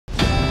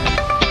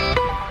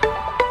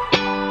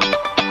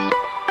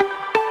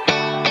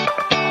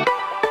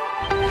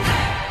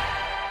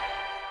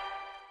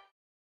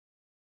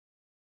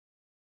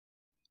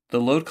The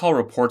LoadCall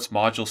Reports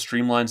module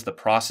streamlines the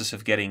process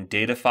of getting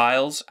data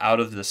files out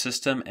of the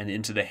system and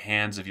into the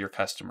hands of your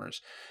customers.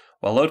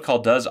 While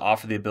LoadCall does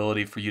offer the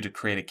ability for you to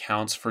create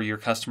accounts for your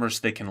customers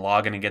so they can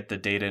log in and get the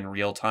data in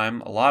real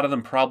time, a lot of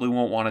them probably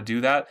won't want to do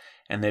that,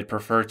 and they'd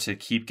prefer to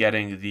keep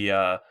getting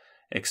the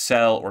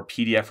Excel or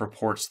PDF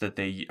reports that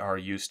they are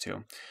used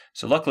to.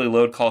 So luckily,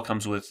 LoadCall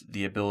comes with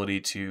the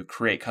ability to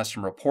create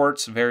custom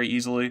reports very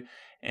easily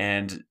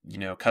and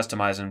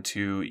customize them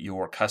to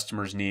your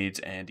customers' needs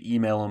and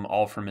email them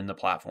all from in the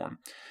platform.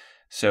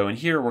 So in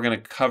here, we're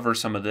going to cover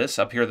some of this.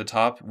 Up here at the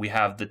top, we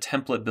have the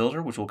template builder,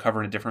 which we'll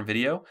cover in a different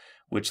video,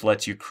 which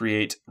lets you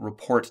create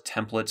report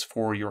templates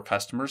for your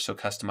customers, so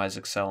customize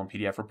Excel and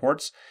PDF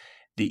reports.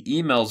 The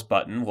emails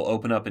button will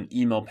open up an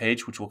email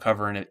page, which we'll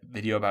cover in a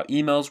video about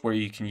emails, where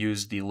you can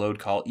use the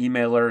LoadCall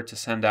emailer to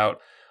send out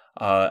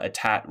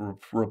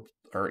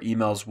or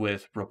emails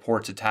with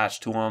reports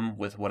attached to them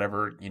with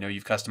whatever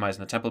you've customized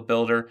in the template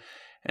builder.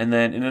 And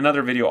then in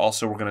another video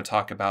also, we're going to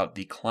talk about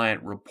the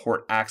client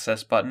report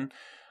access button,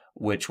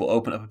 which will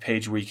open up a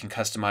page where you can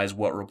customize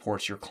what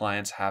reports your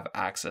clients have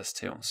access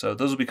to. So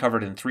those will be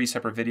covered in 3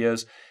 separate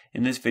videos.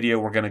 In this video,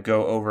 we're going to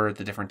go over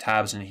the different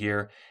tabs in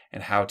here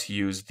and how to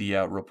use the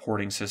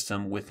reporting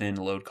system within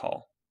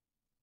LoadCall.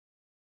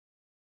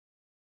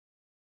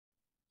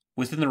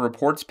 Within the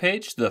reports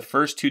page, the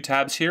first 2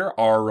 tabs here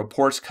are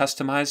reports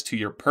customized to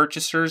your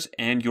purchasers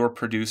and your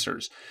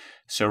producers.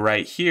 So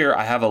right here,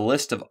 I have a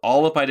list of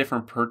all of my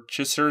different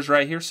purchasers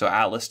right here. So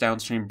Atlas,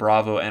 Downstream,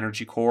 Bravo,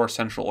 Energy Core,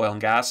 Central Oil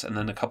and Gas, and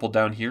then a couple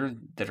down here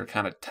that are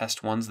kind of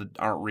test ones that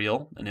aren't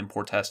real, an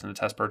import test and a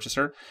test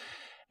purchaser.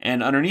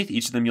 And underneath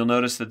each of them, you'll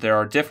notice that there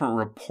are different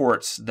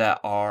reports that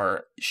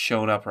are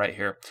shown up right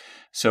here.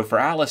 So for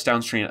Atlas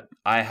Downstream,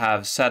 I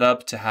have set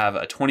up to have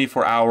a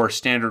 24-hour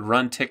standard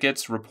run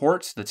tickets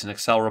report, that's an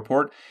Excel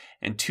report,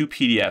 and 2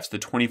 PDFs, the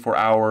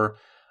 24-hour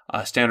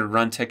standard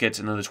run tickets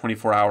and then the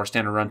 24-hour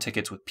standard run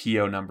tickets with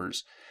PO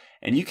numbers.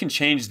 And you can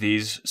change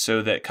these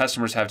so that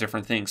customers have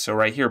different things. So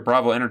right here,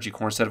 Bravo Energy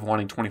Core, instead of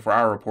wanting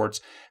 24-hour reports,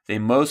 they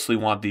mostly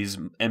want these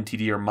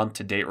MTD or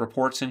month-to-date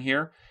reports in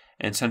here.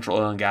 And Central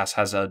Oil and Gas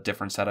has a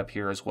different setup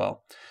here as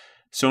well.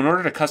 So in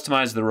order to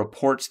customize the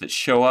reports that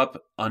show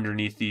up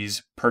underneath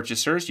these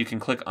purchasers, you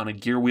can click on a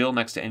gear wheel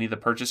next to any of the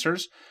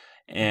purchasers.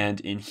 And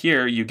in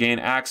here, you gain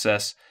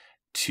access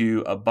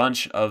to a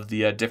bunch of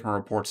the different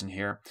reports in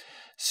here.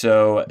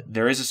 So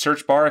there is a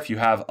search bar. If you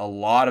have a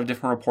lot of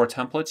different report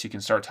templates, you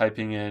can start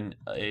typing in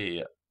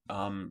a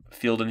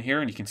field in here.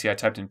 And you can see I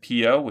typed in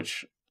PO,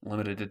 which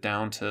limited it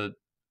down to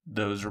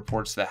those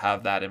reports that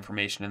have that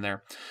information in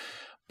there.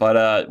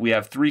 But we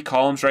have 3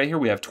 columns right here.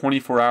 We have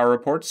 24-hour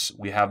reports,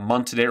 we have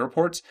month-to-date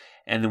reports,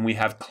 and then we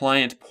have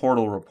client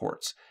portal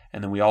reports.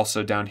 And then we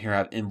also down here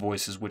have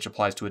invoices, which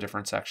applies to a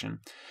different section.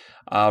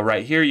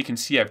 Right here, you can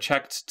see I've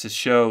checked to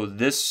show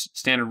this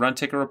standard run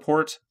ticket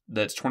report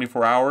that's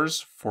 24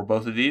 hours for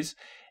both of these.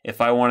 If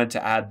I wanted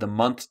to add the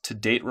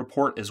month-to-date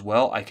report as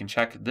well, I can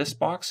check this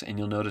box, and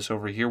you'll notice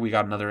over here we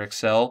got another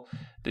Excel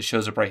that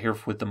shows up right here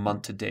with the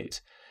month-to-date.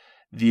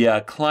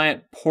 The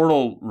client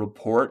portal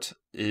report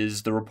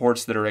is the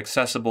reports that are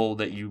accessible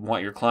that you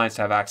want your clients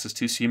to have access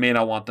to. So you may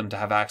not want them to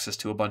have access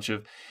to a bunch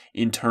of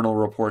internal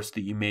reports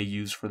that you may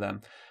use for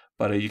them.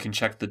 But you can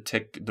check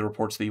the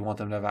reports that you want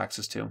them to have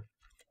access to.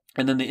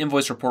 And then the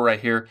invoice report right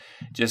here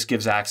just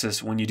gives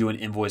access. When you do an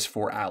invoice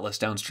for Atlas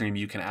Downstream,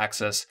 you can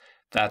access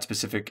that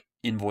specific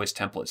invoice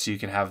template. So you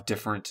can have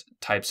different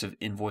types of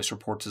invoice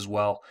reports as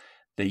well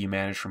that you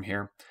manage from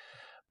here.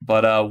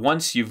 But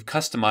once you've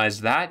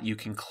customized that, you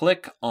can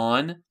click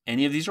on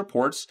any of these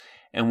reports,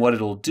 and what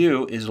it'll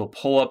do is it'll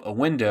pull up a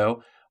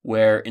window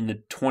where in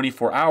the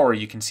 24-hour,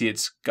 you can see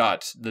it's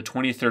got the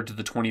 23rd to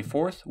the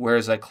 24th,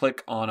 whereas I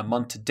click on a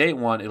month-to-date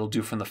one, it'll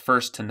do from the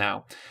 1st to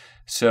now.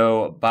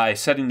 So by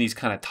setting these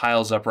kind of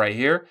tiles up right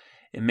here,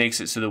 it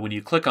makes it so that when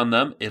you click on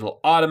them,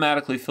 it'll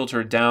automatically filter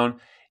it down.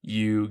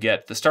 You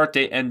get the start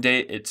date, end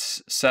date.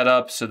 It's set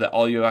up so that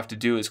all you have to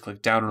do is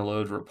click down or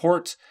load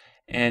report,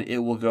 and it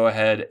will go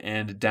ahead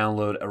and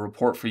download a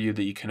report for you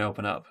that you can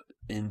open up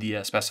in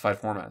the specified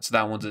format. So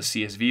that one's a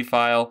CSV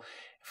file.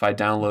 If I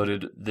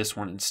downloaded this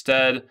one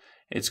instead,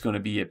 it's going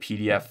to be a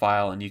PDF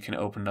file, and you can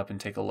open it up and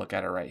take a look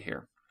at it right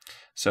here.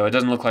 So it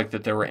doesn't look like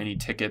that there were any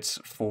tickets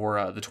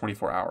for the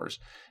 24 hours.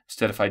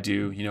 Instead, if I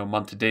do,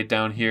 month to date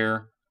down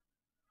here,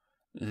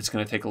 it's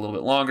going to take a little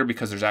bit longer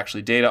because there's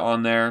actually data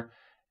on there.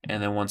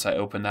 And then once I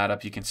open that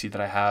up, you can see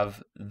that I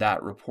have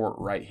that report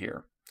right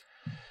here.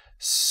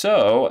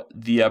 So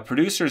the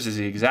producers is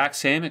the exact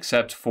same,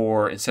 except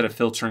for instead of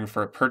filtering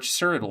for a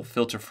purchaser, it'll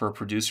filter for a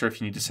producer if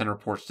you need to send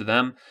reports to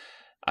them.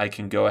 I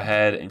can go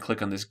ahead and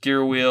click on this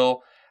gear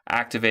wheel,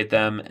 activate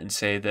them, and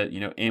say that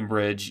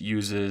Aimbridge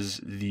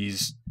uses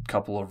these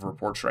couple of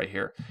reports right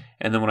here.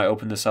 And then when I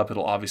open this up,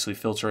 it'll obviously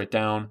filter it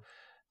down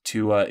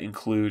to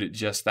include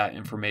just that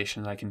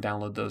information, and I can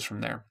download those from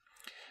there.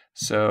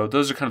 So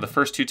those are kind of the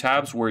first 2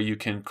 tabs where you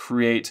can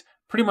create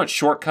pretty much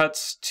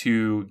shortcuts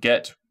to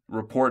get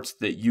reports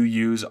that you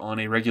use on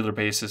a regular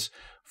basis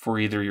for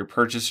either your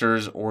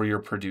purchasers or your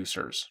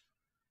producers.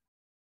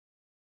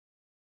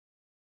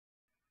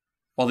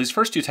 While these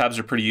first two tabs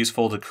are pretty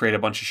useful to create a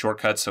bunch of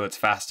shortcuts so it's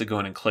fast to go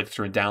in and click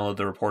through and download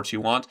the reports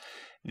you want,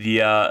 the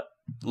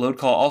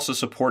LoadCall also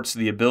supports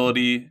the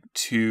ability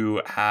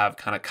to have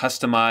kind of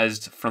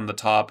customized from the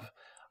top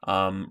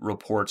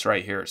reports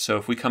right here. So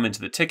if we come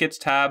into the Tickets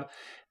tab,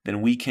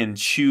 then we can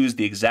choose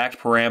the exact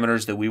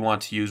parameters that we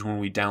want to use when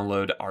we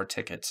download our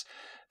tickets.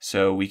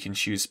 So we can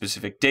choose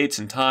specific dates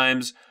and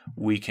times.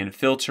 We can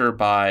filter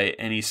by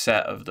any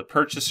set of the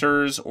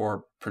purchasers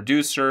or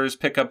producers,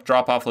 pickup,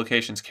 drop-off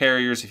locations,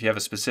 carriers. If you have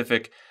a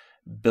specific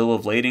bill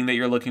of lading that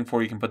you're looking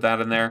for, you can put that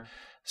in there.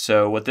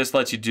 So what this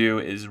lets you do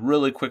is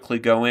really quickly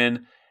go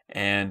in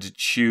and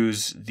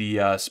choose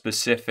the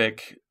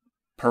specific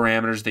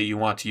parameters that you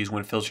want to use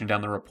when filtering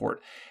down the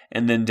report.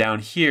 And then down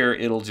here,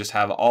 it'll just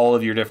have all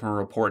of your different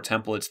report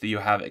templates that you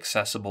have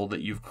accessible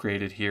that you've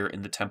created here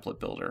in the template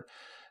builder.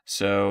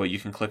 So you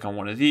can click on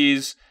one of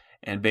these,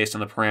 and based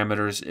on the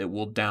parameters, it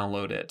will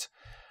download it.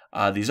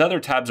 These other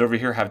tabs over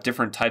here have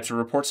different types of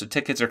reports. So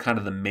tickets are kind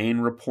of the main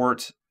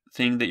report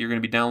thing that you're going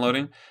to be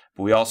downloading,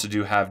 but we also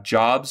do have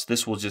jobs.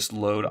 This will just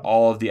load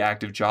all of the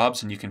active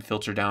jobs, and you can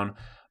filter down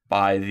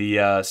by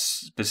the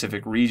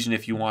specific region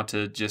if you want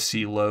to just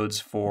see loads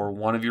for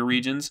one of your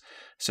regions.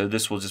 So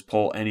this will just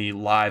pull any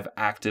live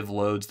active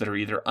loads that are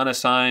either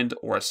unassigned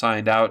or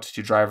assigned out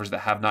to drivers that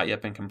have not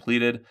yet been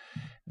completed.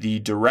 The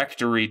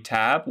Directory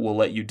tab will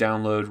let you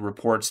download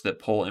reports that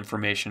pull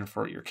information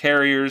for your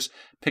carriers,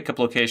 pickup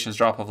locations,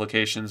 drop-off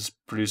locations,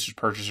 producers,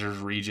 purchasers,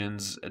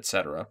 regions,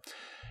 etc.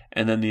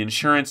 And then the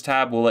Insurance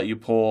tab will let you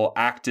pull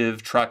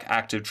active truck,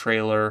 active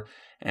trailer,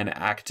 and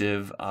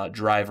active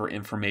driver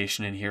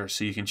information in here.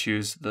 So you can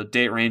choose the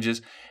date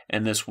ranges,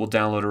 and this will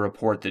download a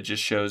report that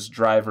just shows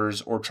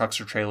drivers or trucks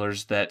or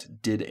trailers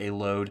that did a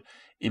load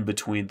in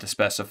between the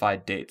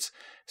specified dates.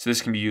 So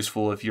this can be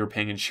useful if you're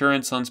paying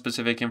insurance on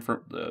specific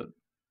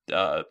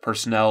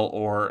personnel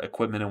or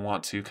equipment and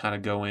want to kind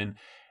of go in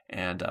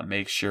and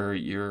make sure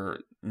you're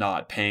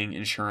not paying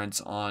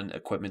insurance on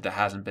equipment that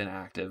hasn't been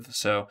active.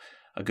 So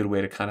a good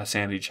way to kind of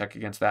sanity check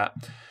against that.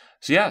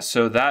 So yeah,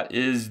 so that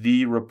is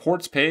the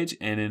reports page,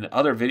 and in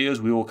other videos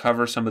we will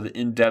cover some of the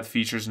in-depth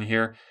features in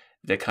here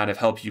that kind of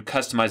help you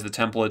customize the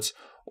templates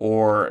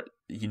or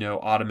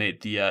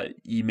automate the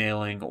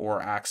emailing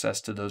or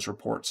access to those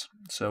reports.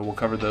 So we'll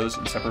cover those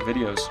in separate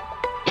videos.